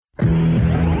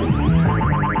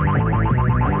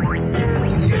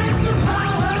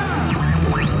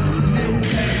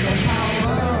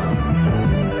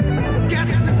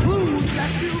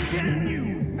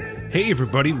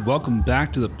everybody, welcome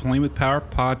back to the Playing with Power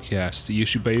podcast, the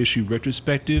issue-by-issue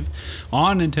retrospective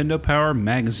on Nintendo Power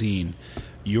Magazine.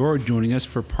 You're joining us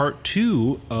for part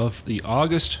 2 of the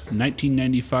August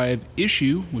 1995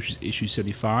 issue, which is issue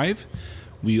 75.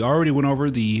 We already went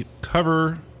over the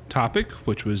cover topic,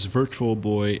 which was Virtual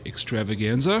Boy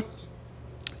Extravaganza,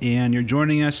 and you're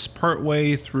joining us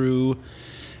partway through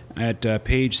at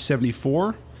page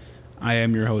 74. I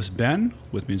am your host, Ben.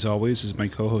 With me, as always, is my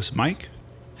co-host, Mike.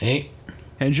 Hey.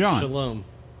 And John. Shalom.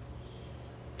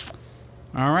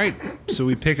 All right, so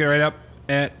we pick it right up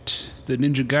at the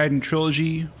Ninja Gaiden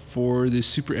trilogy for the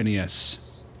Super NES.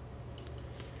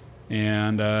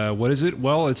 And what is it?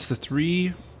 Well, it's the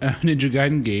 3 Ninja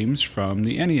Gaiden games from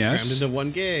the NES. Crammed into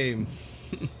one game.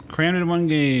 Crammed into one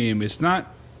game. It's not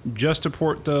just a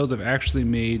port, though. They've actually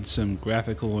made some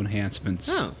graphical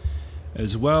enhancements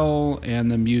as well, and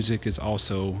the music is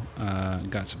also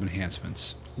got some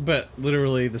enhancements. But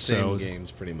literally the same games,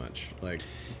 pretty much. Like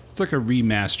it's like a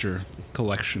remaster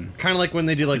collection. Kind of like when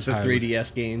they do like the highly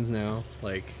 3DS games now.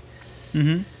 Like,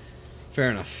 fair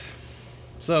enough.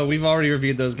 So we've already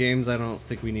reviewed those games. I don't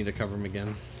think we need to cover them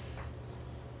again.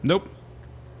 Nope.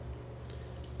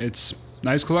 It's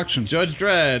nice collection. Judge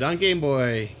Dredd on Game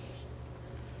Boy.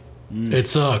 It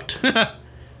sucked.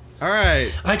 All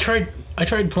right. I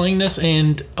tried playing this,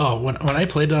 and when I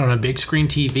played it on a big screen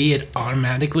TV, it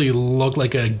automatically looked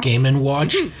like a Game &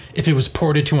 Watch if it was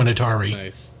ported to an Atari.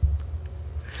 Nice.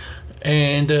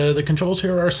 And the controls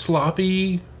here are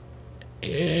sloppy.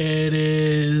 It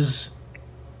is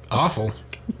awful.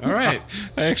 All right.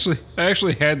 I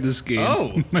actually had this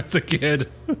game as a kid.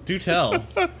 Do tell.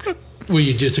 Will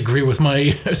you disagree with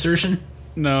my assertion?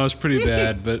 No, it's pretty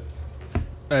bad, but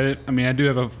I do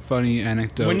have a funny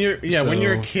anecdote. When you're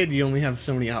a kid, you only have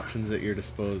so many options at your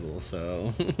disposal.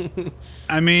 So, you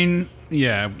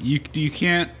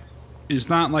can't. It's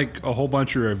not like a whole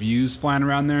bunch of reviews flying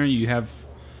around there. You have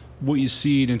what you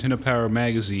see in Nintendo Power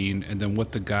Magazine, and then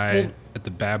what the guy at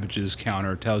the Babbage's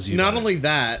counter tells you. Not only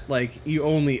that, like you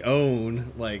only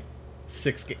own like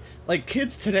 6 games. Like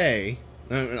kids today,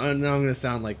 I'm going to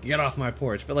sound like get off my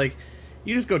porch, but like.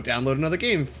 You just go download another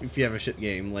game if you have a shit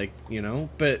game, like, you know.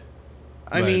 But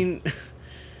I mean,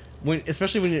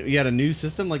 especially when you had a new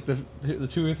system, like the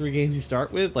 2 or 3 games you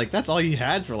start with, like that's all you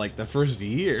had for like the first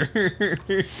year.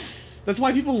 That's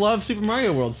why people love Super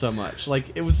Mario World so much. Like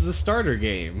it was the starter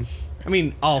game. I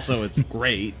mean, also it's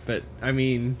great, but I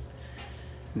mean,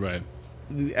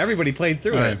 everybody played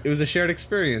through it. It was a shared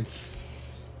experience.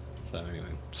 So anyway,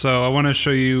 so I want to show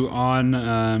you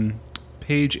on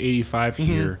page 85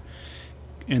 here.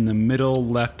 In the middle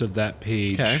left of that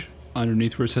page,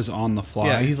 underneath where it says on the fly.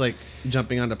 Yeah, he's like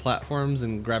jumping onto platforms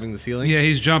and grabbing the ceiling. Yeah,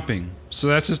 he's jumping. So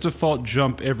that's his default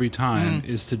jump every time,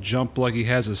 is to jump like he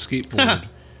has a skateboard.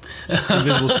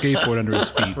 Invisible skateboard under his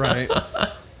feet. Right.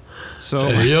 So,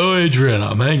 hey, yo, Adrian,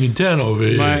 I'm hanging 10 over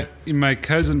here. My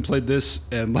cousin played this,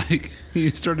 and like he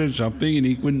started jumping, and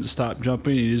he wouldn't stop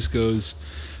jumping. He just goes,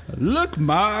 "Look,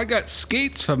 Ma, I got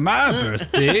skates for my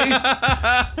birthday."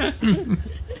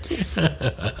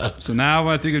 So now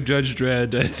when I think of Judge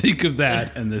Dredd, I think of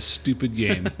that and this stupid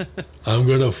game. I'm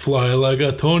gonna fly like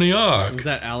a Tony Hawk. Was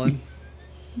that Alan?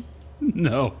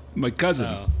 No, my cousin.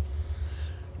 Oh.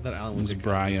 I thought Alan was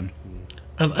Brian.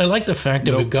 And I like the fact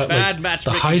that we've got like,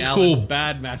 the high school... Alan.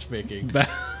 Bad matchmaking.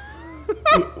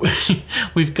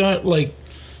 We've got like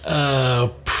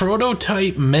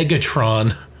prototype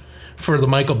Megatron for the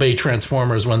Michael Bay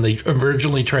Transformers when they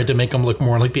originally tried to make him look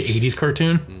more like the 80s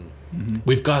cartoon.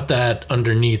 We've got that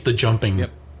underneath the jumping.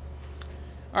 Yep.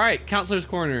 All right, Counselor's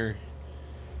Corner.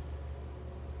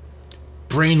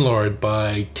 Brainlord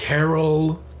by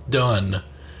Terrell Dunn,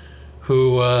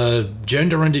 who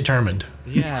gender undetermined.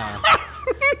 Yeah.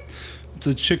 It's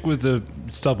a chick with a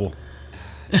stubble.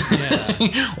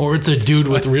 Yeah. Or it's a dude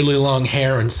with really long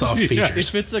hair and soft features.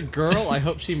 If it's a girl, I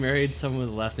hope she married someone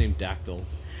with the last name Dactyl.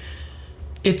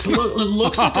 It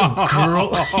looks like a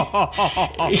girl.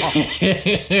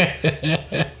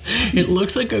 It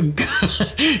looks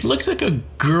like a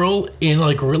girl in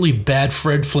like really bad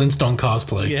Fred Flintstone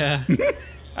cosplay. Yeah.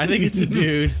 I think it's a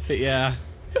dude, but yeah.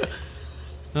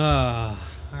 All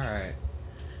right.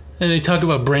 And they talk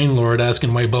about Brainlord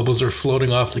asking why bubbles are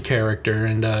floating off the character,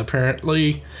 and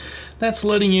apparently that's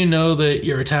letting you know that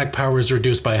your attack power is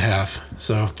reduced by half.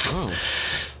 So. Oh.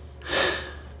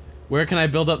 Where can I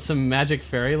build up some magic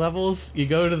fairy levels? You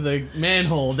go to the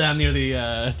manhole down near the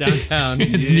downtown.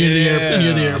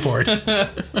 Near the airport.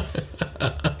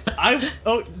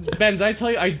 Ben, did I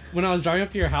tell you? When I was driving up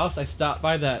to your house, I stopped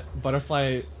by that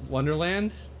Butterfly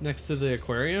Wonderland next to the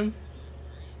aquarium.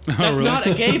 That's really? not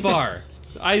a gay bar.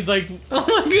 I like.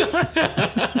 Oh my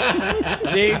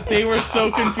god! They were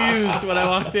so confused when I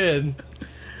walked in.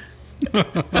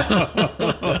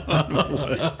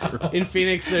 In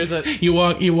Phoenix, there's a You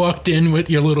walked in with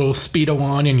your little Speedo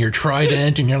on and your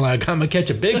trident, and you're like, I'm gonna catch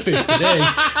a big fish today.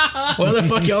 Why the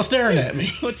fuck y'all staring at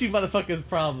me? what's you motherfuckers'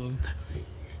 problem?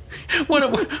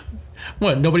 What?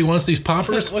 Nobody wants these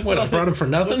poppers? What's What? I all- brought them for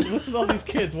nothing? What's with all these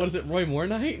kids? What is it, Roy Moore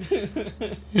night?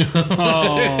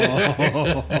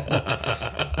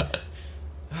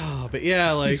 Oh, but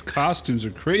yeah, like These costumes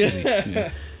are crazy.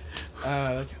 Yeah.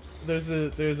 there's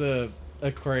a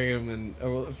aquarium, and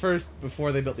well, first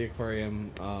before they built the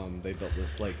aquarium, they built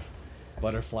this like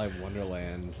butterfly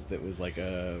wonderland that was like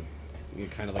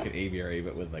kind of like an aviary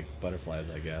but with like butterflies,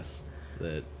 I guess,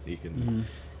 that you can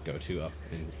go to up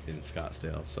in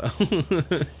Scottsdale. So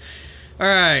all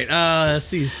right, let's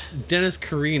see, Dennis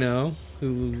Carino, who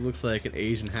looks like an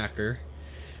Asian hacker.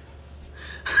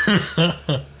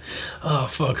 Oh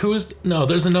fuck! No?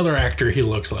 There's another actor he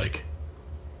looks like.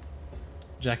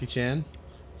 Jackie Chan.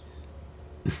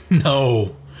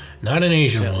 No, not an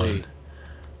Asian Jet one. Li.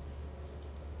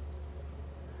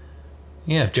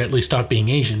 Yeah, if Jet Li stopped being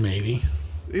Asian, maybe.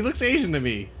 He looks Asian to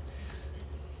me.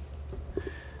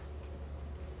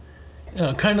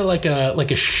 Kind of like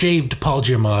a shaved Paul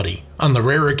Giamatti on the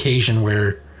rare occasion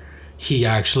where he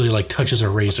actually like touches a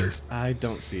razor. I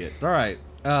don't see it. All right,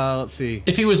 let's see.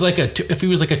 If he was like a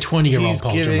 20-year-old He's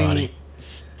Paul giving Giamatti.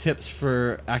 tips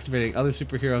for activating other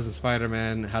superheroes in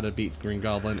Spider-Man, how to beat Green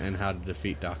Goblin, and how to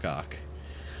defeat Doc Ock.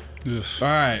 Ugh. All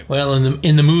right, Well,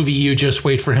 in the movie, you just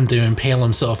wait for him to impale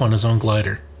himself on his own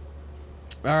glider.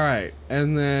 all right,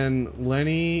 and then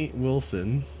Lenny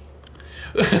Wilson.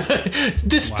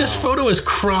 This photo is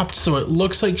cropped so it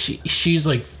looks like she's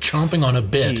like chomping on a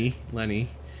bit. Lenny.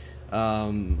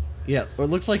 Yeah, or it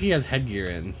looks like he has headgear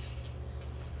in.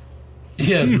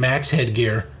 Yeah, Max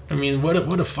headgear. I mean, what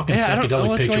a fucking I don't know psychedelic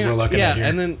what's picture going we're on. looking at here. Yeah,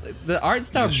 and then the art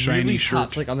style The shiny really shirt.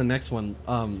 pops, like on the next one,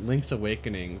 Link's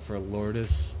Awakening for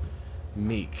Lourdes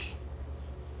Meek.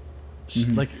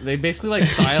 Like they basically like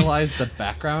stylized the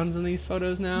backgrounds in these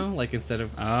photos now, like instead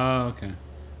of Oh, okay.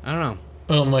 I don't know.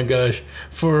 Oh my gosh.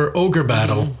 For Ogre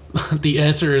Battle, the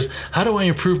answer is, how do I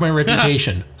improve my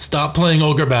reputation? Stop playing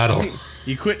Ogre Battle.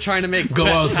 You quit trying to make Go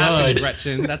Fetch outside. happen,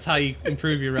 Gretchen. That's how you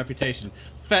improve your reputation.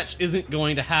 Fetch isn't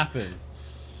going to happen.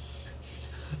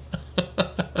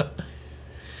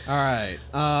 All right.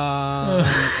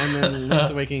 And then Link's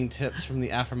Awakening tips from the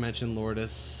aforementioned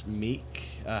Lourdes Meek.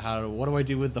 What do I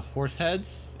do with the horse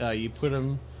heads? You put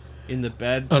them in the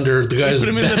bed. Under the guy's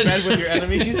Put them bed. in the bed with your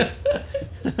enemies.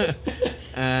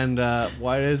 And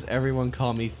why does everyone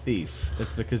call me thief?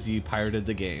 It's because you pirated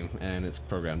the game and it's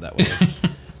programmed that way.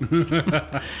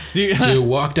 Dude, You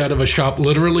walked out of a shop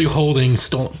literally holding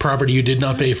property you did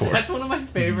not pay for. that's one of my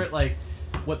favorite, like,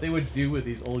 what they would do with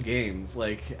these old games,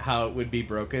 like how it would be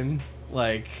broken.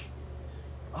 Like,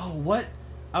 what?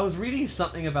 I was reading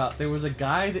something about, there was a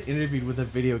guy that interviewed with a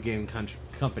video game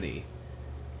company,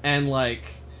 and like,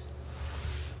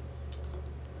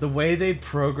 the way they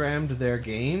programmed their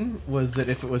game was that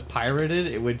if it was pirated,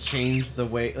 it would change the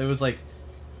way, it was like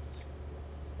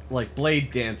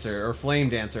Blade Dancer or Flame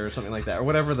Dancer or something like that, or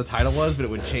whatever the title was, but it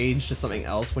would change to something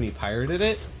else when you pirated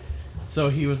it. So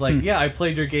he was like, yeah, I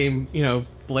played your game,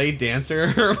 Blade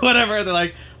Dancer or whatever. They're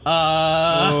like,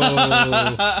 I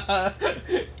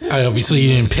obviously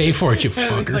you didn't pay for it, you It's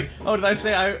fucker. like, oh, did I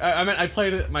say I meant I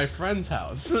played it at my friend's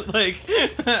house? Like,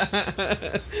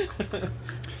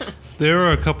 There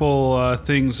are a couple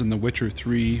things in The Witcher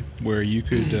 3 where you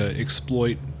could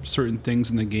exploit certain things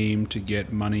in the game to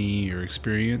get money or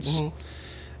experience.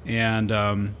 And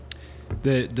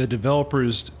the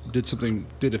developers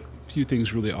did a few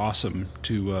things really awesome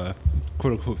to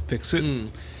quote unquote fix it.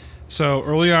 So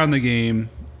early on in the game,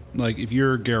 like if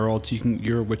you're Geralt,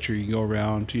 you're a Witcher, you go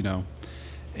around,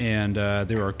 and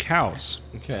there are cows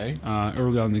okay.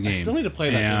 early on in the game. I still need to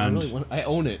play that game. I And really want. I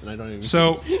own it, and I don't even.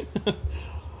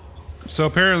 So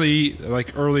apparently,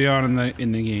 like early on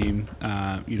in the game,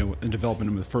 in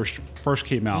development when the first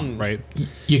came out, right?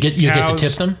 You get to Cows-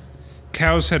 tip them?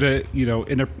 Cows had a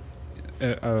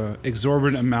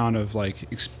exorbitant amount of like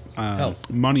Health.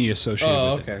 money associated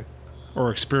Oh, with it, okay. or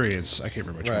experience. I can't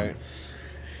remember which Right. one.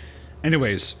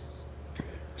 Anyways,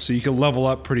 so you can level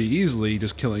up pretty easily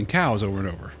just killing cows over and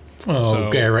over. Oh, So-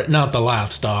 Garrett, not the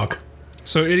laugh stock.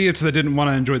 So idiots that didn't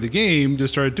want to enjoy the game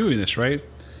just started doing this, right?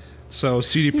 So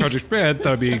CD Projekt Red thought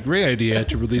it'd be a great idea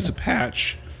to release a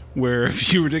patch where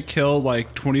if you were to kill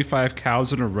like 25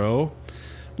 cows in a row,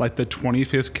 like the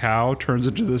 25th cow turns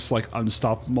into this like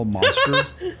unstoppable monster.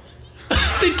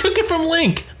 They took it from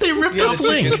Link. They ripped Yeah, off the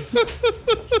Link. chickens.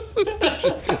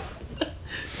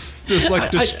 just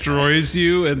like destroys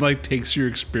you and like takes your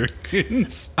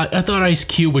experience. I thought Ice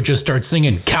Cube would just start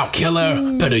singing "Cow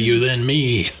Killer, better you than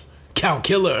me, Cow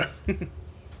Killer."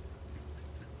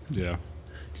 Yeah.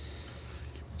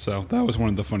 So that was one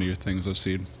of the funnier things I've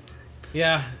seen.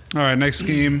 Yeah. All right, next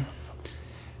game.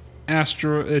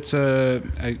 Astro. It's a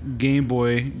Game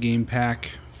Boy game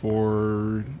pack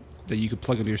for that you could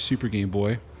plug into your Super Game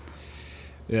Boy.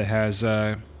 It has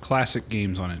classic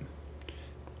games on it.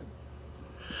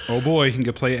 Oh boy, you can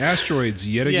go play Asteroids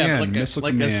yet again. Like Missile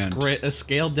Command. a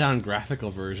scaled down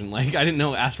graphical version. Like I didn't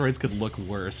know Asteroids could look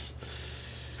worse.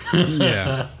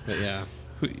 Yeah. But yeah.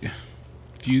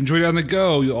 If you enjoy it on the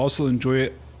go, you'll also enjoy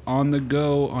it on the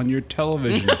go on your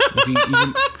television, looking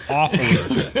even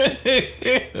awfuler.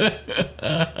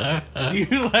 Do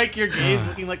you like your games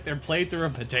looking like they're played through a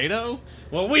potato?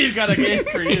 Well, we've got a game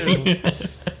for you.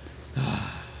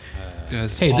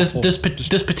 Hey,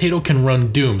 this potato can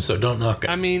run Doom, so don't knock it.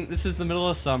 I mean, this is the middle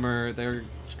of summer. They're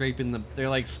scraping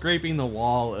the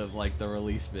wall of like the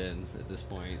release bin at this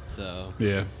point. So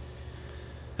Yeah.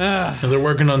 And they're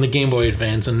working on the Game Boy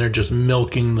Advance, and they're just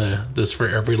milking this for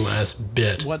every last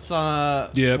bit. what's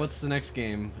Yep. the next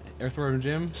game? Earthworm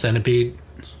Jim? Centipede.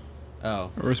 Oh,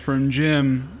 Earthworm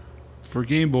Jim for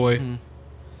Game Boy.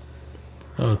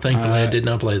 Oh, thankfully I did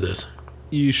not play this.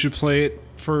 You should play it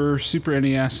for Super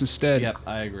NES instead. yep,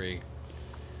 I agree.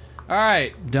 All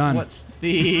right, Done. What's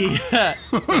the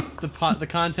the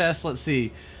contest? Let's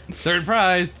see. Third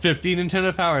prize, 50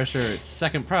 Nintendo Power shirts.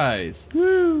 Second prize,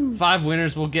 5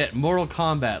 winners will get Mortal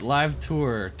Kombat Live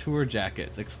Tour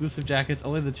jackets, exclusive jackets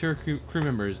only the tour crew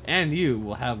members, and you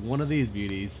will have one of these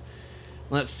beauties.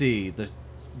 Let's see,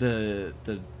 the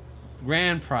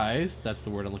grand prize, that's the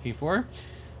word I'm looking for.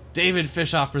 David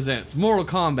Fishoff presents Mortal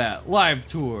Kombat Live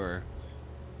Tour.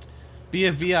 Be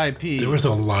a VIP. There was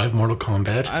a live Mortal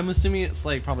Kombat. I'm assuming it's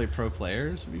like probably pro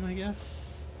players, would be my guess.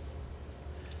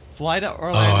 Fly to Oh,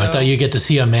 Orlando. I thought you get to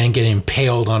see a man get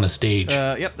impaled on a stage.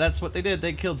 Yep, that's what they did.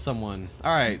 They killed someone.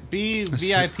 All right, be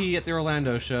VIP at the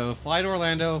Orlando show. Fly to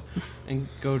Orlando and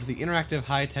go to the interactive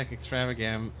high-tech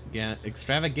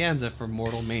extravaganza for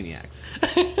mortal maniacs.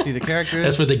 See the characters.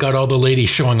 That's where they got all the ladies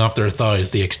showing off their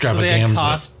thighs, the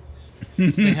extravaganza.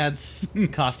 They had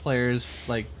cosplayers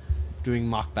like doing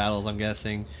mock battles, I'm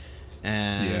guessing,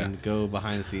 and go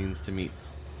behind the scenes to meet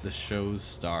the show's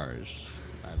stars.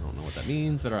 I don't know what that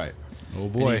means, but all right. Oh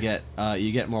boy. And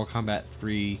you get Mortal Kombat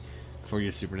 3 for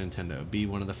your Super Nintendo. Be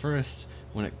one of the first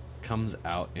when it comes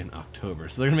out in October.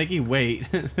 So they're gonna make you wait.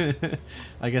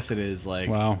 I guess it is like.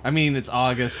 Wow. I mean, it's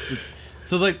August.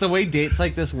 So like the way dates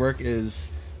like this work is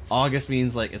August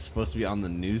means like it's supposed to be on the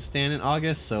newsstand in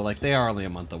August. So like they are only a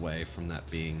month away from that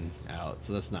being out.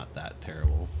 So that's not that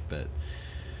terrible, but.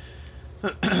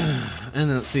 And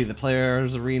then let's see, the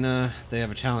Players Arena, they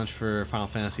have a challenge for Final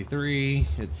Fantasy 3.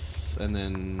 And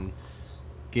then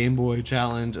Game Boy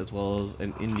challenge as well as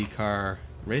an IndyCar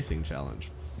racing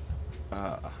challenge.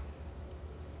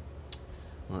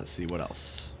 Let's see what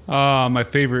else. My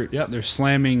favorite. Yep. They're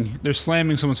slamming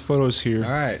someone's photos here.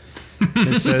 All right.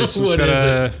 It says What is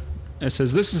it? It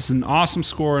says this is an awesome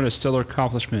score and a stellar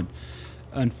accomplishment.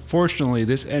 Unfortunately,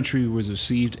 this entry was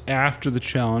received after the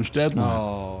challenge deadline.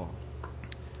 Oh.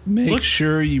 Make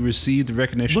sure you receive the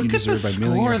recognition you Look at the deserve by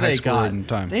mailing your score high they score got. in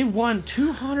time. They won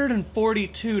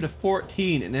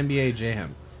 242-14 in NBA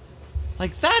Jam.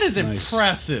 Like, that is Nice.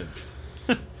 impressive.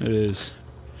 It is.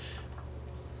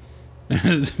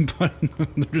 But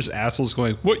they're just assholes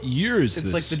going, what year is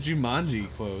It's this? like the Jumanji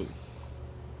quote.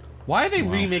 Why are they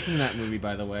remaking that movie,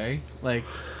 by the way? Like,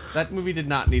 that movie did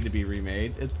not need to be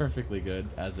remade. It's perfectly good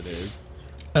as it is.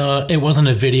 It wasn't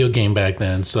a video game back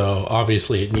then, so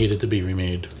obviously it needed to be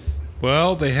remade.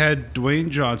 Well, they had Dwayne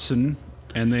Johnson,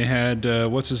 and they had,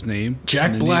 what's his name?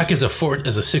 Jack And Black is a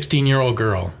 16-year-old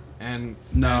girl.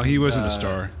 No, he wasn't a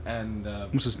star. And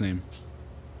What's his name?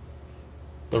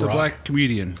 The The Rock. black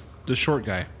comedian. The short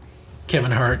guy.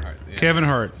 Kevin Hart. yeah. Kevin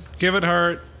Hart. Kevin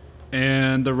Hart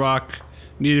and The Rock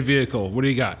need a vehicle. What do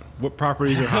you got? What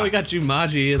properties are we hot? got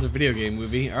Jumanji as a video game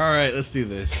movie. All right, let's do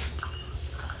this.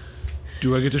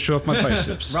 Do I get to show off my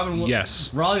biceps?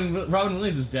 Yes. Robin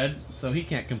Williams is dead, so he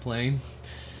can't complain.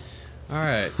 All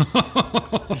right.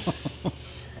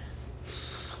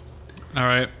 All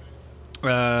right.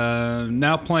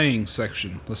 Now playing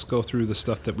section. Let's go through the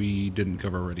stuff that we didn't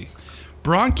cover already.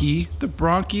 Bronchi, the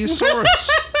Bronchiosaurus.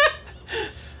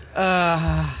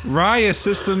 Raya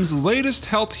Systems' latest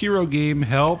health hero game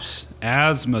helps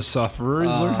asthma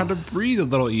sufferers learn how to breathe a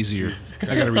little easier.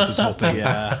 I gotta read this whole thing.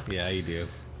 yeah, you do.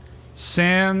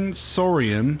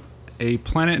 Sansorian, a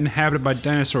planet inhabited by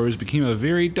dinosaurs, became a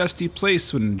very dusty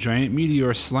place when a giant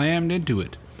meteor slammed into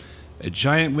it. A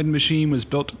giant wind machine was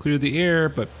built to clear the air,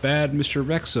 but bad Mr.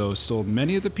 Rexo stole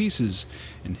many of the pieces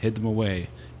and hid them away.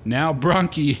 Now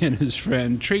Bronchi and his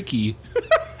friend Trakey...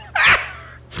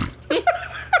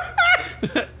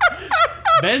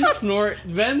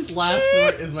 Ben's laugh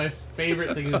snort is my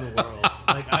favorite thing in the world.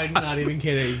 Like, I'm not even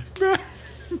kidding.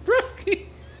 Bronchi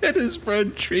and his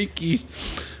friend Trakey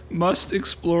must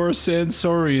explore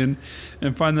Sansorian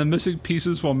and find the missing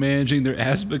pieces while managing their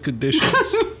asthma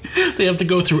conditions. They have to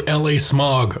go through LA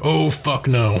smog. Oh, fuck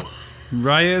no.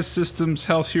 Raya Systems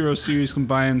Health Hero series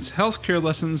combines healthcare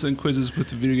lessons and quizzes with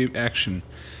the video game action.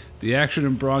 The action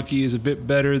in Bronchi is a bit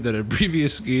better than a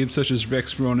previous games such as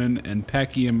Rex Ronin and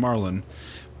Packy and Marlin,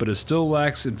 but it still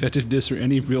lacks inventiveness or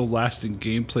any real lasting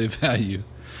gameplay value.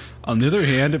 On the other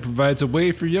hand, it provides a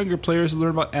way for younger players to learn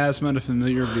about asthma in a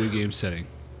familiar video game setting.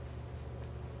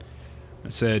 I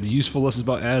said, useful lessons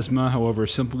about asthma, however,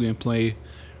 simple gameplay,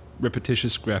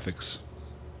 repetitious graphics.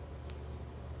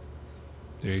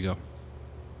 There you go.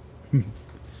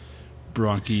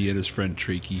 Bronchi and his friend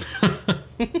Trakey.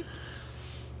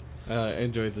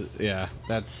 Enjoyed the... Yeah,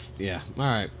 that's... Yeah,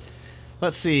 alright.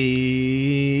 Let's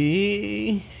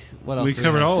see... What else We do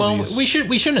covered have? all of Well, these. we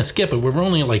shouldn't have skipped it. We're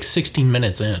only like 16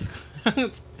 minutes in.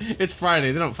 It's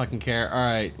Friday. They don't fucking care.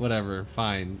 Alright, whatever.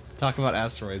 Fine. Talk about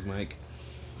asteroids, Mike.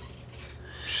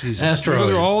 Jesus. Asteroids.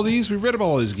 We read all these? We read about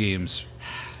all these games.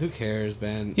 Who cares,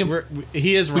 Ben? Yeah,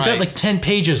 He is We right. got like 10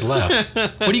 pages left.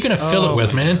 What are you going to fill it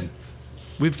with, man?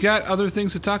 We've got other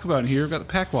things to talk about in here. We've got the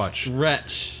Pack Watch.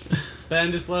 Wretch.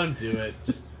 Ben, just let him do it.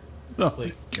 Just... Oh,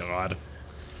 Like- God.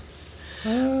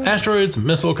 Asteroids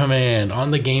Missile Command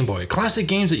on the Game Boy. Classic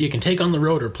games that you can take on the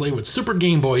road or play with Super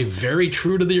Game Boy, very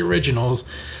true to the originals.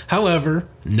 However,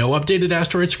 no updated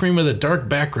asteroid screen with a dark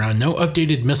background, no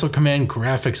updated Missile Command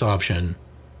graphics option.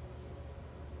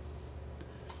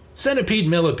 Centipede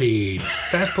Millipede.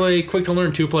 Fast play, quick to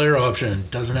learn 2-player option.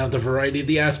 Doesn't have the variety of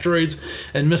the Asteroids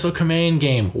and Missile Command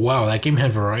game. Wow, that game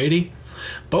had variety?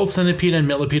 Both Centipede and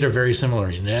Millipede are very similar.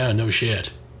 Yeah, no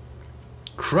shit.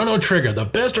 Chrono Trigger, the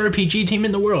best RPG team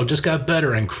in the world, just got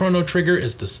better, and Chrono Trigger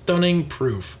is the stunning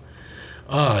proof.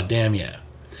 Ah, damn yeah.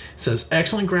 It says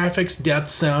excellent graphics, depth,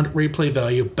 sound, replay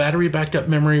value, battery backed up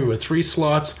memory with 3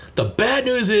 slots. The bad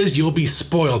news is you'll be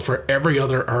spoiled for every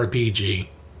other RPG.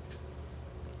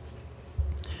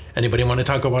 Anybody want to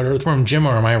talk about Earthworm Jim,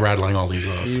 or am I rattling all these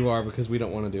off? You are, because we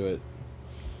don't want to do it.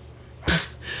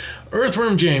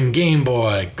 Earthworm Jim Game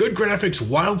Boy. Good graphics,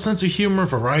 wild sense of humor,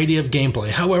 variety of gameplay.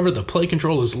 However, the play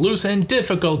control is loose and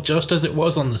difficult, just as it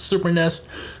was on the Super NES.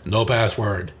 No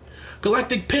password.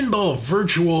 Galactic Pinball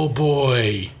Virtual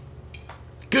Boy.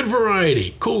 Good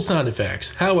variety, cool sound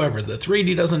effects. However, the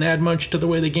 3D doesn't add much to the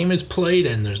way the game is played,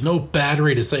 and there's no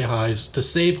battery to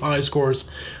save high scores.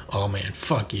 Oh man,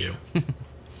 fuck you.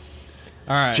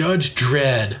 Alright. Judge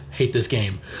Dredd. Hate this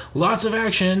game. Lots of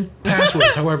action.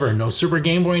 Passwords, however, no Super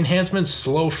Game Boy enhancements,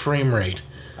 slow frame rate.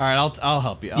 Alright, I'll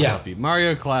help you. I'll Yeah. help you.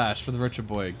 Mario Clash for the Virtual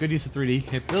Boy. Good use of 3D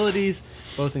capabilities,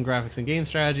 both in graphics and game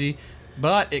strategy,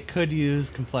 but it could use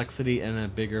complexity and a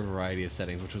bigger variety of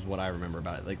settings, which was what I remember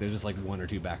about it. Like, there's just like 1 or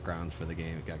 2 backgrounds for the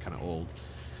game. It got kind of old.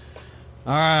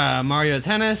 Alright, Mario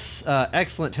Tennis.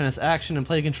 Excellent tennis action and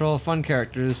play control. Fun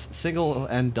characters. Single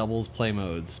and doubles play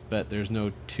modes. But there's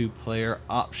no 2-player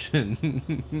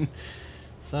option.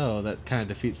 So, that kind of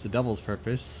defeats the doubles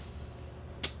purpose.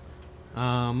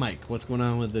 Mike, what's going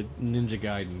on with the Ninja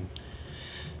Gaiden?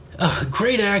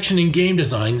 Great action and game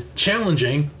design,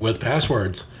 challenging with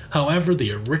passwords. However,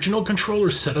 the original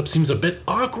controller setup seems a bit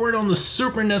awkward on the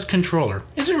Super NES controller.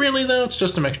 Is it really though? It's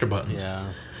just some extra buttons.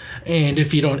 Yeah. And if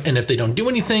they don't do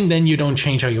anything, then you don't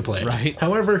change how you play it. Right.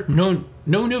 However, no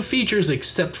new features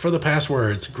except for the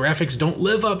passwords. Graphics don't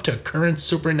live up to current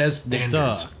Super NES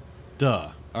standards. Duh.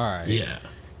 Alright.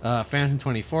 Yeah. Phantom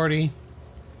 2040.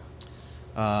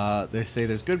 They say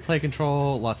there's good play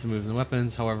control, lots of moves and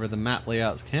weapons. However, the map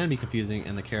layouts can be confusing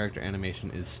and the character animation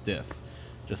is stiff.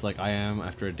 Just like I am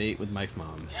after a date with Mike's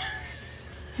mom.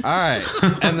 Alright.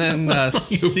 And then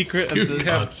Secret of the...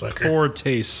 cocksucker. Poor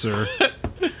taste, sir.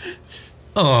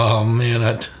 Oh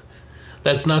man,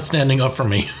 that's not standing up for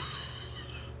me.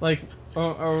 Like,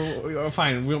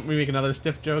 fine, we make another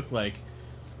stiff joke. Like,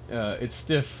 it's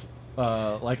stiff,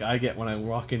 like I get when I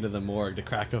walk into the morgue to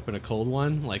crack open a cold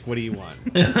one. Like, what do you want?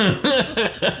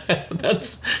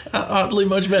 That's oddly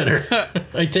much better.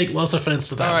 I take less offense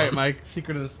to that. All right, one. Mike.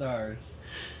 Secret of the Stars.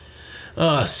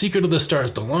 Secret of the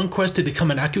Stars. The long quest to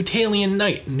become an Akutalian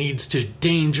knight leads to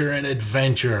danger and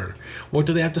adventure. What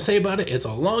do they have to say about it? It's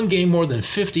a long game, more than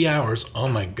 50 hours. Oh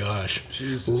my gosh.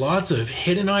 Jesus. Lots of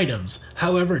hidden items.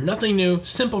 However, nothing new.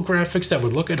 Simple graphics that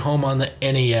would look at home on the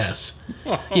NES.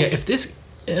 Yeah, if this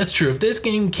That's true. If this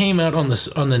game came out on the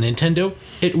Nintendo,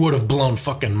 it would have blown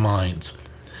fucking minds.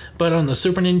 But on the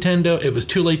Super Nintendo, it was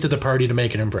too late to the party to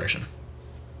make an impression.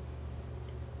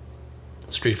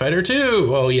 Street Fighter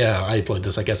 2. Oh yeah, I played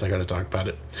this. I guess I gotta talk about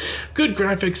it. Good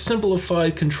graphics,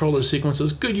 simplified controller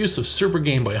sequences, good use of Super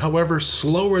Game Boy. However,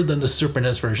 slower than the Super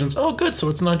NES versions. Oh good, so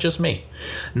it's not just me.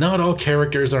 Not all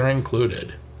characters are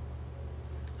included.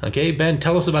 Okay, Ben,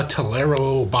 tell us about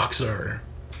Tolero Boxer.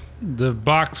 The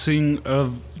boxing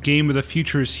game of the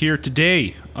future is here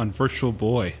today on Virtual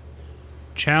Boy.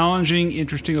 Challenging,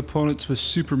 interesting opponents with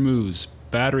super moves,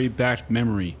 battery-backed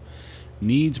memory.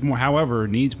 Needs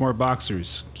more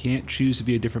boxers. Can't choose to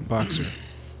be a different boxer.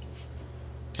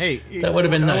 Hey, That would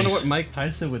have been I wonder nice. what Mike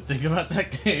Tyson would think about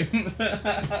that game.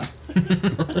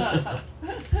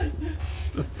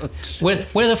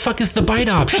 Where the fuck is the bite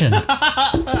option?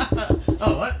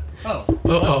 Oh, what? Oh.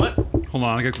 Uh-oh. Hold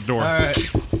on, I got the door. All right.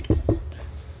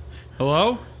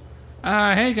 Hello?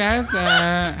 Hey guys,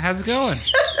 how's it going?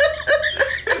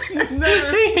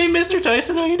 Hey, Mr.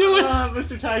 Tyson, how you doing?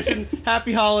 Mr. Tyson,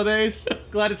 happy holidays.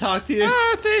 Glad to talk to you.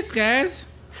 Oh, thanks guys.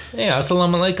 Hey,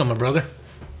 assalamu alaikum, my brother.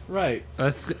 Right.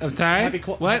 I'm sorry? Happy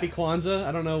What? Kwanzaa.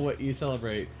 I don't know what you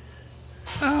celebrate.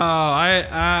 Oh,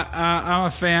 I'm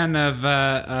a fan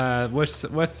of what's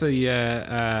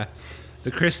the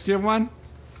Christian one?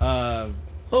 Oh,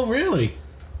 really?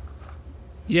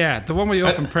 Yeah, the one where you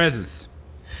open presents.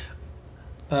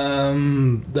 I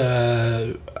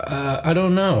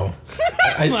don't know.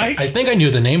 Mike? I think I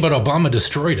knew the name, but Obama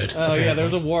destroyed it. Oh yeah, there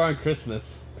was a war on Christmas.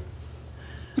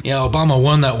 Yeah, Obama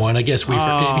won that one. I guess he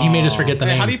made us forget the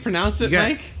Hey, name. how do you pronounce it,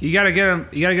 Mike? You gotta get him.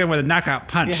 You gotta get him with a knockout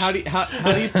punch. Yeah, how do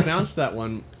you pronounce that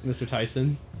one, Mr.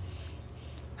 Tyson?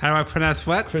 How do I pronounce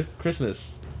what?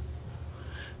 Christmas.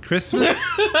 Christmas.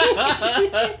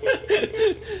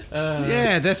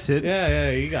 Yeah, that's it.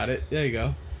 Yeah, you got it. There you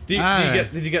go.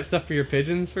 Alright. Did you get stuff for your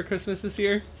pigeons for Christmas this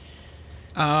year?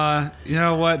 You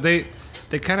know what? They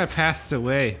kind of passed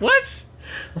away. What?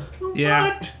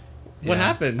 Yeah. What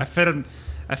happened? I fed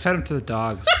them to the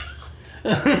dogs.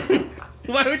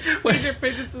 Why would you feed your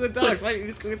pigeons to the dogs? Why don't you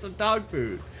just go get some dog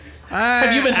food?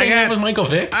 Have you been hanging out with Michael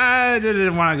Vick? I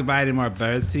didn't want to buy any more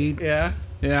bird seed. Yeah.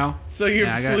 You know. So your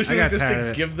Yeah, solution I got is just tired of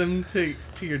to it. give them to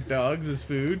your dogs as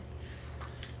food?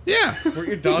 Yeah. Were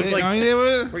your dogs like I mean, they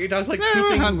were they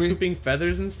were hungry. pooping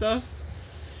feathers and stuff?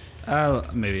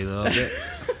 Maybe a little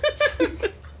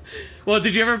bit. Well,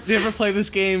 did you ever play this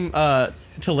game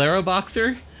Tolero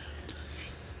Boxer?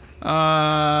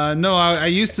 No, I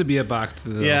used to be a boxer.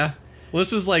 Though. Yeah. Well,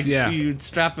 this was like Yeah. you'd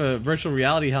strap a virtual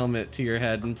reality helmet to your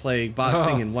head and play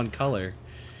boxing Oh. in one color.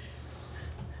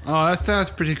 Oh, that sounds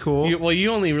pretty cool.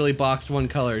 You only really boxed one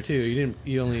color too.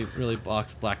 You only really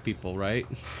boxed black people, right?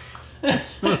 You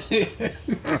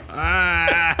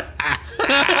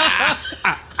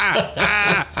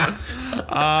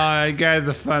guys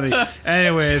are funny.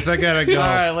 Anyways, I gotta go. All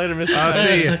right, later, Mr. I'll Tyson.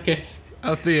 see you. Okay.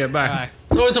 I'll see you. Bye. Bye.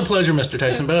 It's always a pleasure, Mr.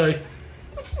 Tyson. Bye.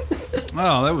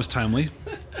 Oh, that was timely.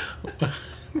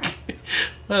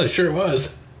 Well, it sure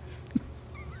was.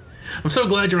 I'm so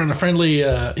glad you're on a friendly. You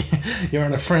have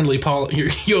a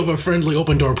friendly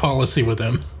open door policy with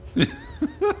them.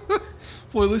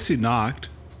 Well, at least he knocked.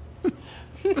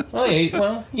 Oh,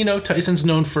 yeah, well, Tyson's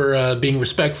known for being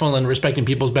respectful and respecting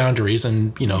people's boundaries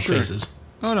and Sure. faces.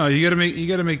 Oh no, you gotta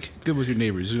make good with your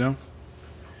neighbors, you know.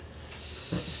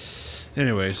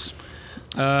 Anyways,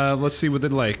 let's see what they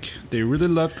like. They really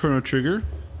loved Chrono Trigger.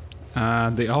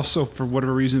 They also, for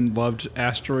whatever reason, loved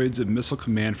Asteroids and Missile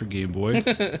Command for Game Boy.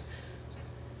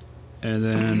 And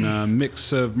then a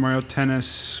mix of Mario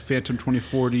Tennis, Phantom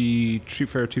 2040, Street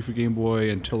Fighter 2 for Game Boy,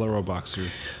 and Tolero Boxer.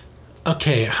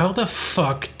 Okay, how the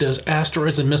fuck does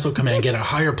Asteroids and Missile Command get a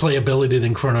higher playability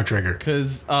than Chrono Trigger?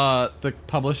 Because the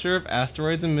publisher of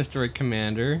Asteroids and Mysteroid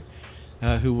Commander,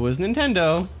 who was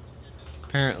Nintendo,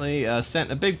 apparently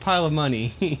sent a big pile of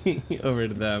money over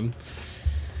to them.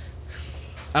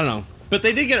 I don't know. But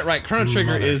they did get it right. Chrono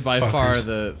Trigger is by far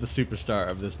Motherfuckers. the superstar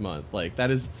of this month. Like, that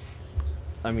is,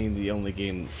 I mean, the only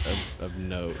game of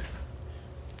note.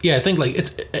 Yeah, I think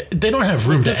they don't have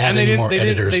room to add any more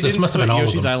editors. This must have been all of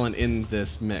Yoshi's them. Island in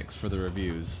this mix for the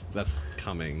reviews. That's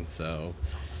coming, so.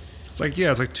 It's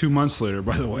like 2 months later,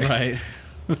 by the way. Right.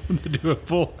 To do a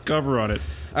full cover on it.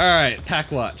 Alright,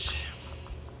 Pack Watch.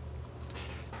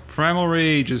 Primal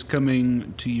Rage is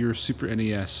coming to your Super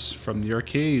NES from the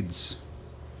arcades.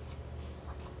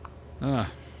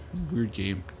 Weird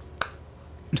game.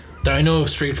 Dino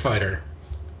Street Fighter.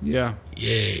 Yeah.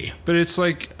 Yay. But it's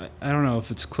like, I don't know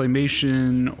if it's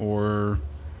claymation or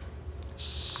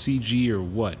CG or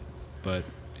what, but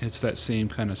it's that same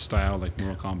kind of style like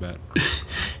Mortal Kombat.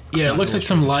 Yeah, it looks like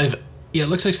some live Yeah, it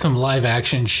looks like some live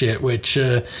action shit, which,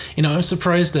 I'm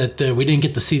surprised that we didn't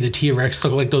get to see the T-Rex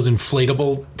look like those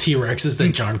inflatable T-Rexes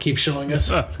that John keeps showing us.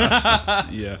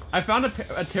 Yeah. I found a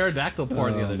pterodactyl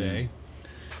porn the other day.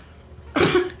 I'm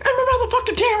a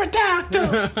motherfucking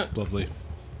pterodactyl! Lovely.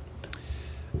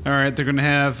 All right, they're going to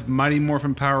have Mighty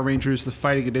Morphin Power Rangers, the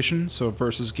Fighting Edition, so a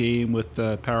versus game with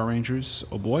Power Rangers.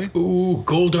 Oh boy. Ooh,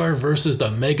 Goldar versus the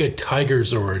Mega Tiger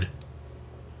Zord.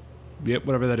 Yep,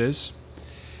 whatever that is.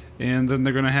 And then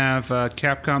they're going to have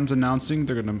Capcom's announcing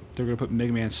they're going to put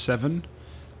Mega Man 7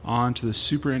 onto the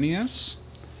Super NES.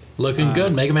 Looking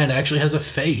good. Mega Man actually has a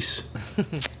face.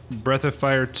 Breath of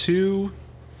Fire 2,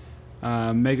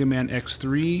 Mega Man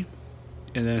X3,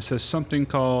 and then it says something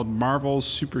called Marvel's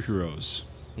Superheroes.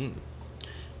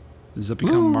 Does that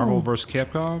become Marvel vs.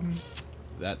 Capcom?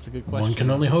 That's a good question. One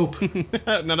can only hope.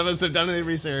 None of us have done any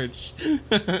research.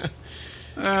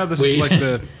 This is like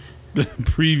the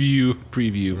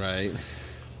preview. Right.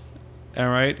 All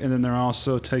right, and then they're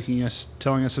also telling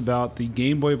us about the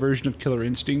Game Boy version of Killer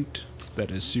Instinct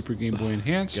that is Super Game Boy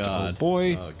Enhanced. God. Oh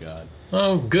boy. Oh god.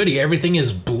 Oh, goody. Everything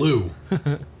is blue.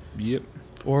 Yep.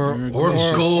 Or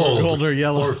gold. Gold or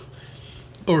yellow.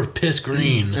 Or piss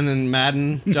green. And then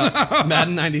Madden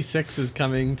 96 is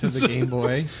coming to the Game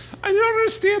Boy. I don't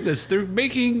understand this. They're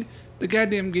making the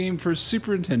goddamn game for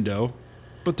Super Nintendo,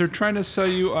 but they're trying to sell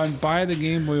you on buy the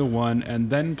Game Boy One and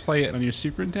then play it on your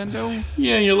Super Nintendo.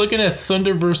 Yeah, you're looking at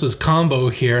Thunder versus Combo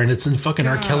here, and it's in fucking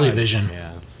R. Kelly Vision.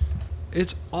 Yeah.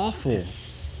 It's awful.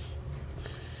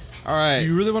 All right.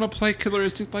 You really want to play Killer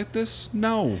Instinct like this?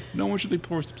 No. No one should be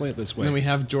forced to play it this way. And then we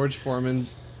have George Foreman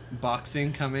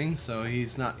boxing coming, so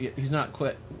he's not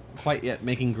quite yet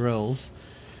making grills.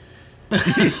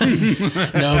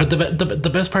 No, but the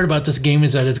best part about this game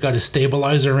is that it's got a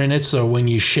stabilizer in it, so when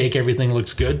you shake, everything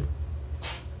looks good.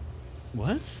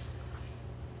 What?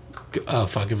 Oh,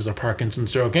 fuck, it was a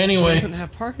Parkinson's joke. He Anyway. doesn't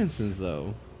have Parkinson's,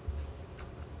 though.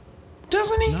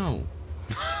 Doesn't he? No.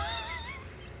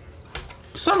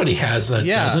 Somebody has that,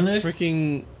 doesn't it?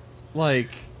 Freaking, like,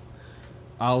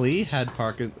 Ali had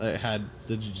had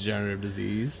the degenerative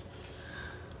disease,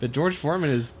 but George Foreman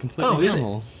is completely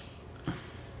normal.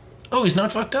 Oh, he's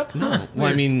not fucked up? No. Huh, Well, I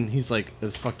weird. mean, he's like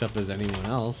as fucked up as anyone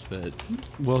else, but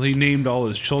Well, he named all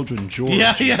his children George.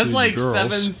 yeah, he has including like girls.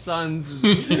 7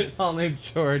 sons, all named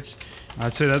George.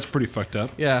 I'd say that's pretty fucked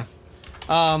up. Yeah.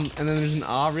 And then there's an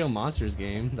Real Monsters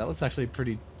game that looks actually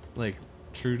pretty like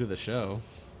true to the show.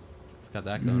 It's got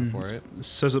that going for it. It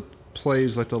says it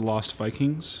plays like the Lost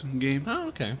Vikings game. Oh,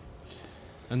 okay.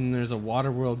 And then there's a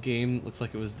Waterworld game. Looks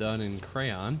like it was done in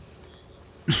crayon.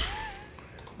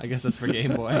 I guess that's for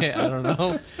Game Boy. I don't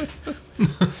know.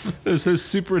 It says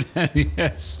Super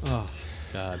NES. Oh,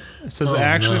 God. It says Oh,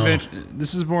 action no. adventure.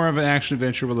 This is more of an action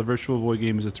adventure, while the Virtual Boy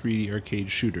game is a 3D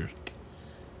arcade shooter.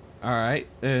 All right.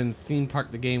 And Theme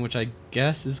Park the game, which I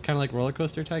guess is kind of like Roller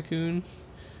Coaster Tycoon.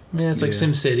 Yeah, it's like Yeah.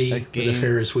 SimCity A with a game-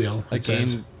 Ferris wheel. A It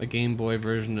says. Game Boy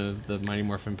version of the Mighty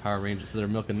Morphin Power Rangers. So they're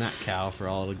milking that cow for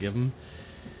all it'll give them.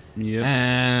 Yep.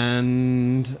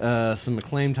 And some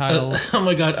acclaimed titles. Oh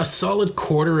my god, a solid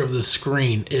quarter of the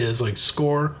screen is like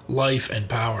score, life, and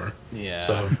power. Yeah.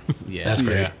 So, yeah. that's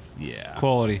great. Yeah. Yeah.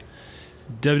 Quality.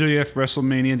 WWF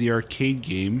WrestleMania, the arcade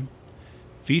game,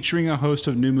 featuring a host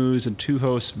of new moves and 2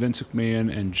 hosts, Vince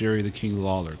McMahon and Jerry the King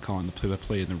Lawler, calling the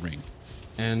play-by-play in the ring.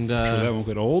 And Sure that won't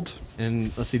get old. and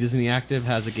let's see, Disney Active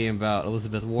has a game about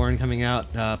Elizabeth Warren coming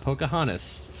out.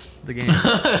 Pocahontas, the game.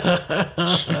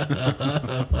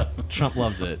 Trump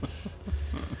loves it.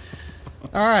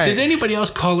 All right. Did anybody else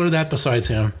call her that besides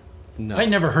him? No. I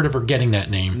never heard of her getting that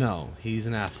name. No, he's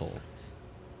an asshole.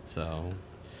 So,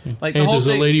 like And the whole there's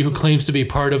a thing. lady who claims to be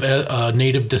part of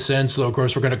native descent, so of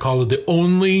course we're going to call it the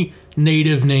only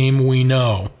native name we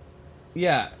know.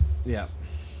 Yeah, yeah.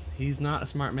 He's not a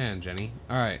smart man, Jenny.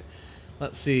 All right.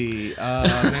 Let's see.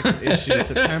 Next issue,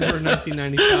 September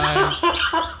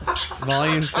 1995.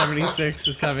 Volume 76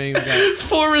 is coming. We got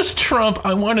Forrest Trump,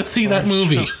 I want to see that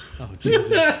movie. Oh,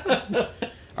 Jesus.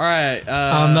 All right.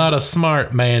 I'm not a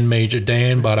smart man, Major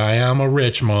Dan, but I am a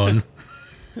rich one.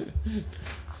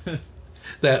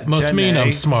 That must mean I'm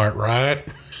Jenny. smart, right?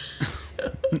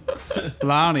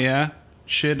 Melania,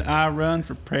 should I run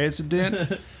for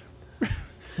president?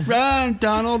 Run,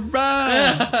 Donald,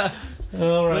 run!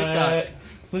 All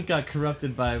Flint got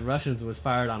corrupted by Russians and was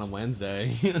fired on a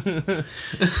Wednesday.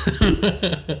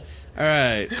 All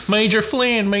right. Major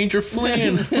Flynn.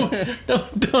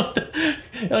 don't,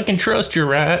 I can trust you,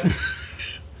 right?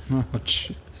 Oh,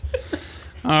 jeez.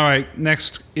 All right,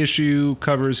 next issue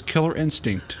covers Killer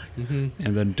Instinct, and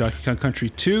then Donkey Kong Country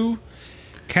 2,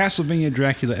 Castlevania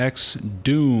Dracula X,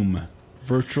 Doom,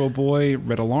 Virtual Boy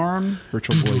Red Alarm,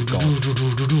 Virtual Boy Golf.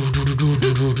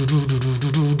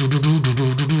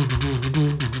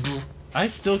 I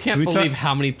still can't Can we believe talk-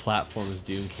 how many platforms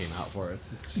Doom came out for.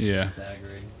 It's Yeah.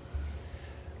 staggering.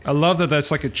 I love that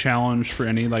that's like a challenge for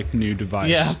any like new device.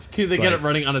 Yeah, they It's get like- it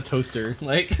running on a toaster.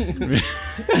 Like,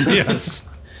 Yes.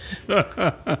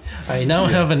 I now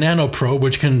have a Nano Probe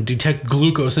which can detect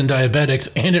glucose in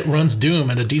diabetics, and it runs Doom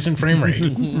at a decent frame rate.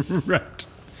 Right.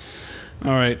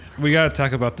 All right. We got to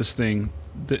talk about this thing.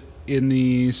 In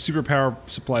the Superpower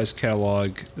Supplies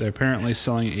catalog, they're apparently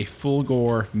selling a full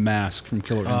gore mask from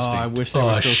Killer oh, Instinct. I wish they were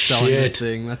Oh, still selling this shit.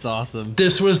 thing. That's awesome.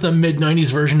 This was the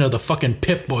mid-90s version of the fucking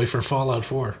Pip-Boy for Fallout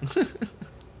 4.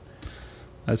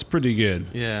 That's pretty good.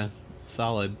 Yeah,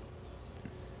 solid.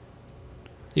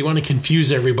 You want to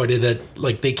confuse everybody that,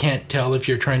 like, they can't tell if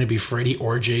you're trying to be Freddy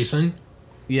or Jason.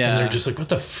 Yeah, And they're just like, what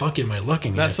the fuck am I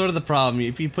looking that's at? sort of the problem.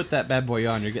 If you put that bad boy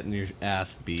on, you're getting your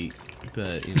ass beat.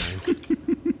 But you know,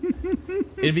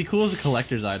 it'd be cool as a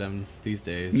collector's item these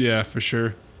days. Yeah, for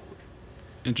sure.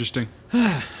 Interesting. All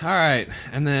right,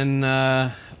 and then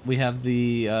we have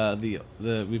the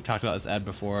we've talked about this ad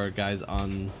before, guys,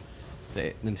 on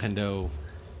the Nintendo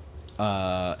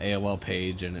AOL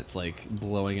page, and it's like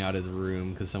blowing out his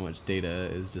room because so much data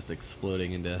is just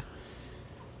exploding into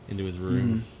his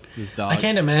room. His dog. I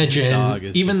can't imagine his dog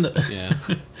is even just- the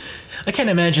yeah. I can't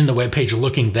imagine the webpage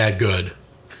looking that good.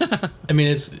 I mean,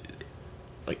 it's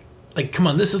like come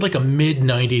on, this is like a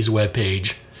mid-90s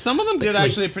webpage. Some of them did Like-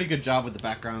 actually a pretty good job with the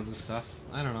backgrounds and stuff.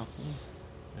 I don't know.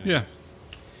 Yeah.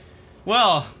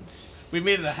 Well, we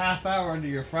made it a half hour into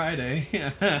your Friday.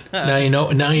 Now you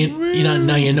know now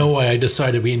you know why I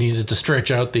decided we needed to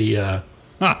stretch out the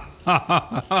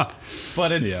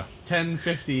But it's Yeah.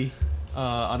 10:50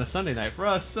 on a Sunday night for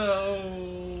us,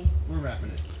 so we're wrapping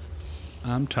it.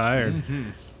 I'm tired.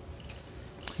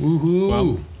 woohoo.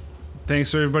 Well,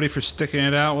 thanks everybody for sticking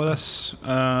it out with us.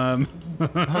 On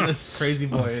this crazy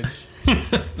voyage.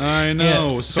 I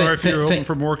know. Yeah, Sorry if you're th- hoping th-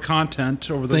 for more content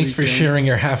over the Thanks for weekend. sharing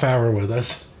your half hour with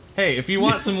us. Hey, if you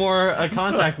want some more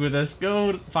contact with us,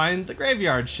 go find the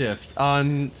Graveyard Shift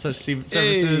on such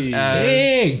services Hey.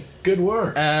 Hey, good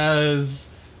work. as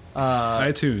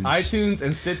iTunes.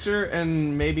 and Stitcher,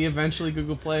 and maybe eventually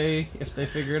Google Play if they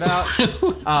figure it out.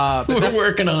 But We're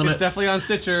working on it's it. definitely on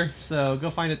Stitcher, so go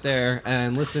find it there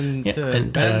and listen Yeah, to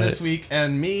and, Ben this week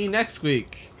and me next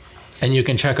week. And you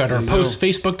can check out our you post, go.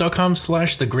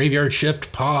 facebook.com/the Graveyard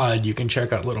Shift Pod. You can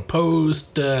check out little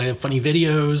posts, funny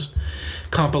videos,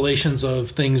 compilations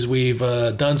of things we've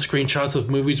done, screenshots of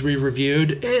movies we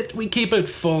reviewed. We keep it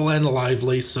full and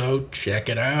lively, so check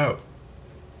it out.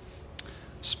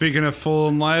 Speaking of full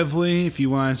and lively, if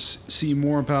you want to see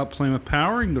more about Playing with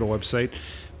Power, you can go to our website,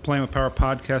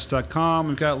 playingwithpowerpodcast.com.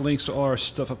 We've got links to all our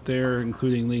stuff up there,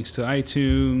 including links to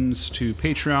iTunes, to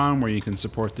Patreon, where you can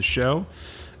support the show,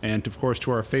 and of course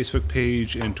to our Facebook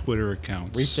page and Twitter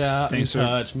accounts. Reach out Thanks, and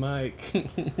touch Mike.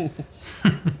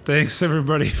 Thanks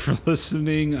everybody for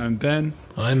listening. I'm Ben,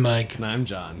 I'm Mike. And I'm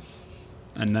John.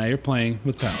 and now you're playing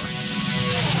with Power.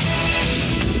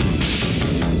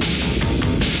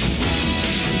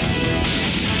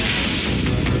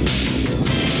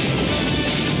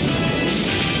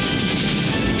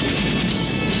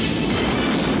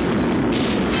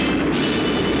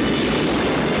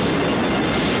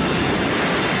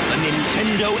 The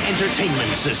Nintendo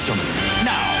Entertainment System.